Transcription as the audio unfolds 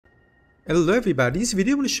Hello everybody, in this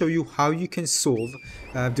video I will show you how you can solve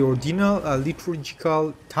the Ordina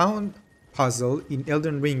Liturgical town puzzle in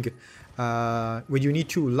Elden Ring when you need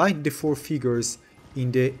to light the 4 figures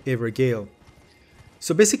in the Evergael.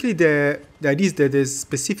 So basically the idea is that there's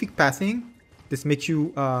specific pathing that makes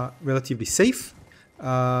you relatively safe,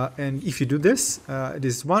 and if you do this,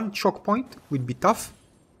 this one choke point would be tough,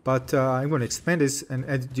 but I'm going to expand this, and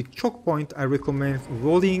at the choke point I recommend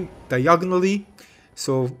rolling diagonally.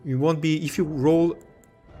 So you won't be, if you roll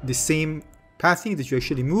the same pathing that you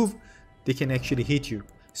actually move, they can actually hit you.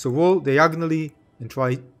 So roll diagonally and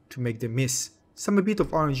try to make them miss. Some a bit of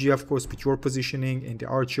RNG, of course, with your positioning and the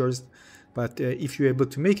archers. But if you're able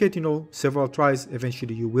to make it, several tries,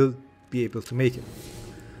 eventually you will be able to make it.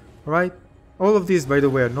 Alright? All of these, by the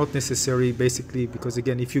way, are not necessary, basically, because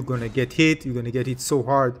again, if you're going to get hit, you're going to get hit so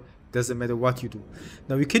hard, doesn't matter what you do.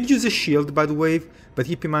 Now you can use a shield, by the way, but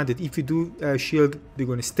keep in mind that if you do a shield, they're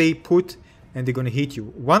going to stay put and they're going to hit you.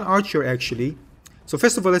 One archer actually. So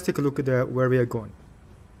first of all, let's take a look at where we are going.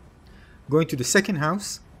 Going to the second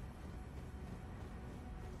house.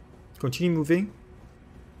 Continue moving.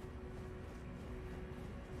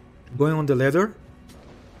 Going on the ladder.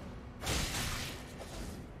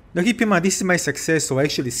 Now keep in mind, this is my success, so I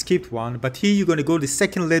actually skipped one. But here you're going to go the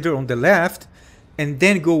second ladder on the left, and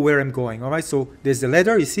then go where I'm going. Alright, so there's the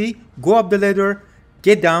ladder, you see? Go up the ladder,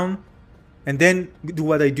 get down, and then do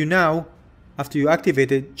what I do now. After you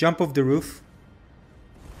activate it, jump off the roof.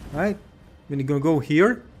 Alright, then you're gonna go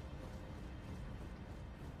here.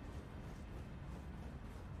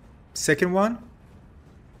 Second one.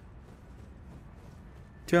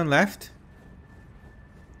 Turn left.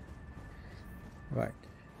 Alright.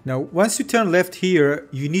 Now, once you turn left here,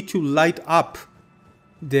 you need to light up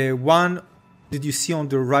the one that you see on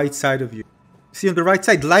the right side of you. See on the right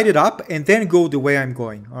side, light it up and then go the way I'm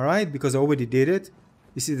going. Alright, because I already did it.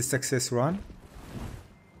 This is the success run.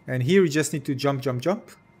 And here you just need to jump, jump, jump.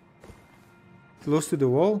 Close to the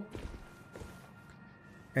wall.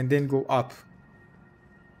 And then go up.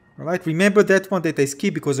 Alright, remember that one that I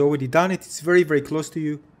skipped because I already done it. It's very, very close to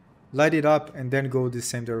you. Light it up and then go the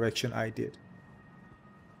same direction I did.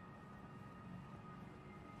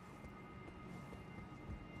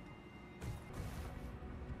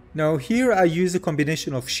 Now here I use a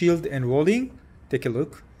combination of shield and rolling. Take a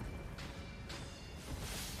look.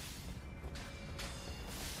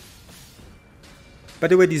 By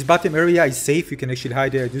the way, this bottom area is safe. You can actually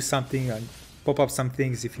hide there, do something, and pop up some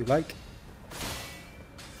things if you like.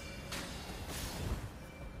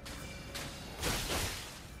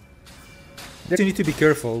 You need to be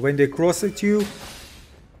careful. When they cross at you,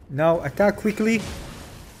 now attack quickly.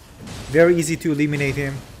 Very easy to eliminate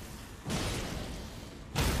him.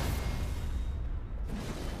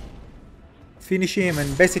 Finish him,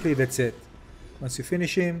 and basically that's it. Once you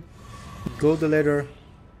finish him, go the ladder.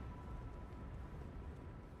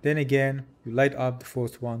 Then again, you light up the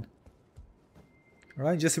fourth one.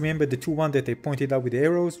 Alright, just remember the two ones that I pointed out with the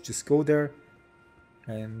arrows. Just go there.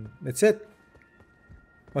 And that's it.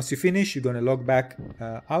 Once you finish, you're going to log back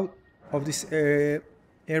out of this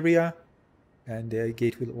area. And the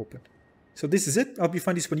gate will open. So this is it. I hope you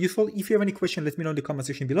find this one useful. If you have any question, let me know in the comment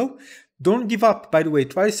section below. Don't give up, by the way.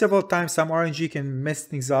 Try it several times. Some RNG can mess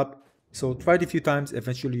things up. So try it a few times.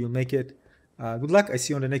 Eventually you'll make it. Good luck. I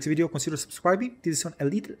see you on the next video. Consider subscribing. Give this one a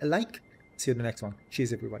little like. See you in the next one.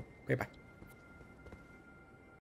 Cheers, everyone. Bye-bye.